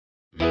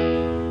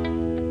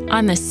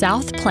On the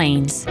South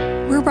Plains,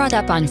 we're brought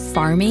up on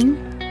farming,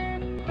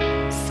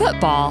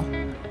 football,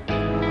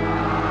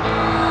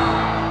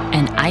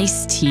 and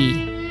iced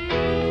tea.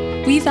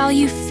 We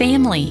value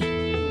family,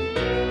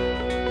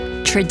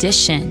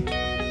 tradition,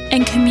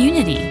 and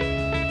community.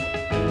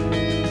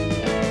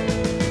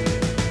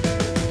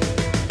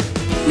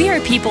 We are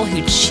people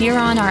who cheer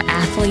on our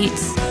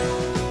athletes,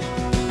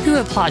 who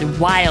applaud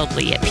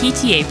wildly at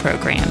PTA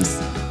programs,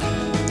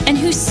 and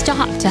who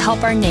stop to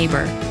help our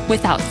neighbor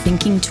without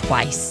thinking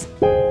twice.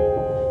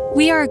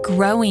 We are a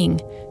growing,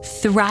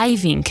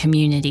 thriving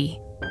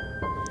community.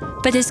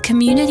 But as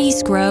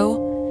communities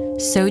grow,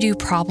 so do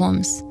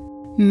problems.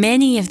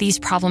 Many of these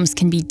problems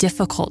can be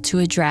difficult to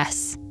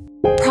address.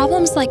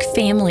 Problems like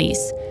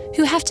families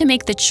who have to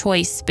make the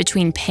choice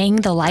between paying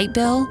the light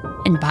bill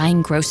and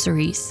buying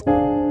groceries.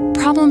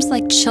 Problems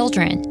like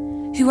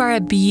children who are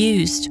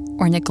abused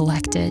or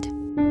neglected.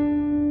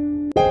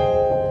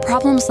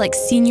 Problems like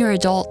senior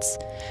adults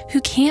who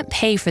can't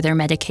pay for their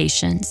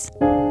medications.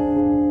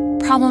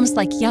 Problems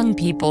like young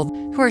people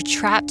who are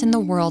trapped in the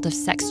world of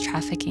sex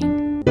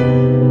trafficking.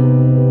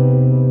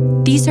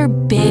 These are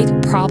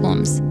big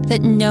problems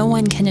that no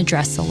one can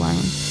address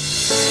alone.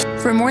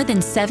 For more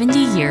than 70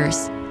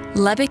 years,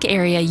 Lubbock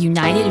Area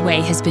United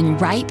Way has been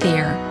right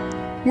there,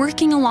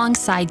 working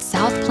alongside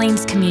South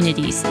Plains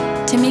communities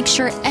to make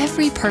sure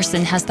every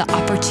person has the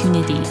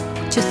opportunity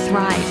to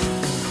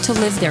thrive, to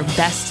live their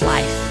best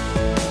life.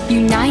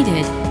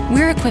 United,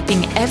 we're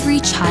equipping every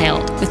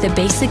child with the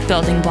basic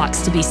building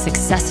blocks to be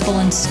successful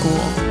in school.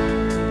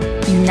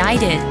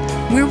 United,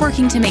 we're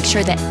working to make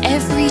sure that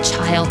every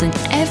child and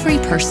every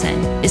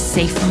person is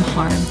safe from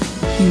harm.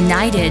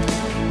 United,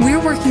 we're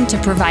working to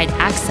provide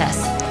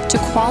access to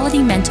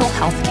quality mental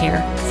health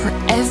care for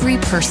every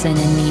person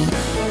in need.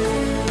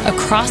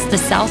 Across the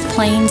South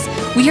Plains,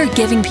 we are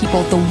giving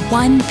people the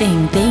one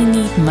thing they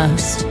need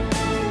most: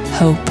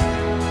 hope.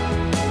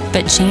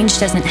 But change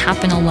doesn't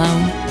happen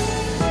alone.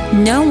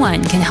 No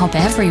one can help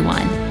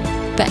everyone,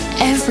 but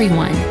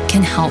everyone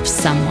can help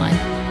someone.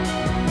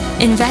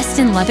 Invest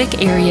in Lubbock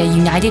Area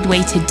United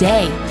Way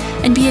today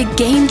and be a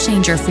game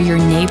changer for your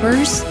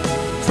neighbors,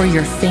 for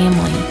your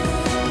family,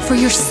 for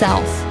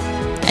yourself,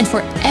 and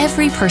for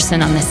every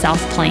person on the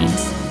South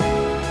Plains.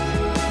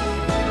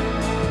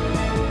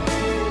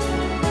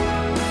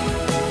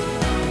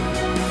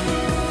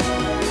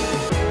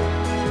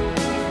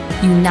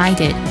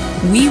 United,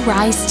 we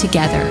rise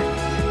together,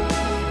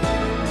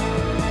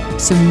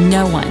 so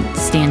no one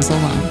stands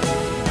alone.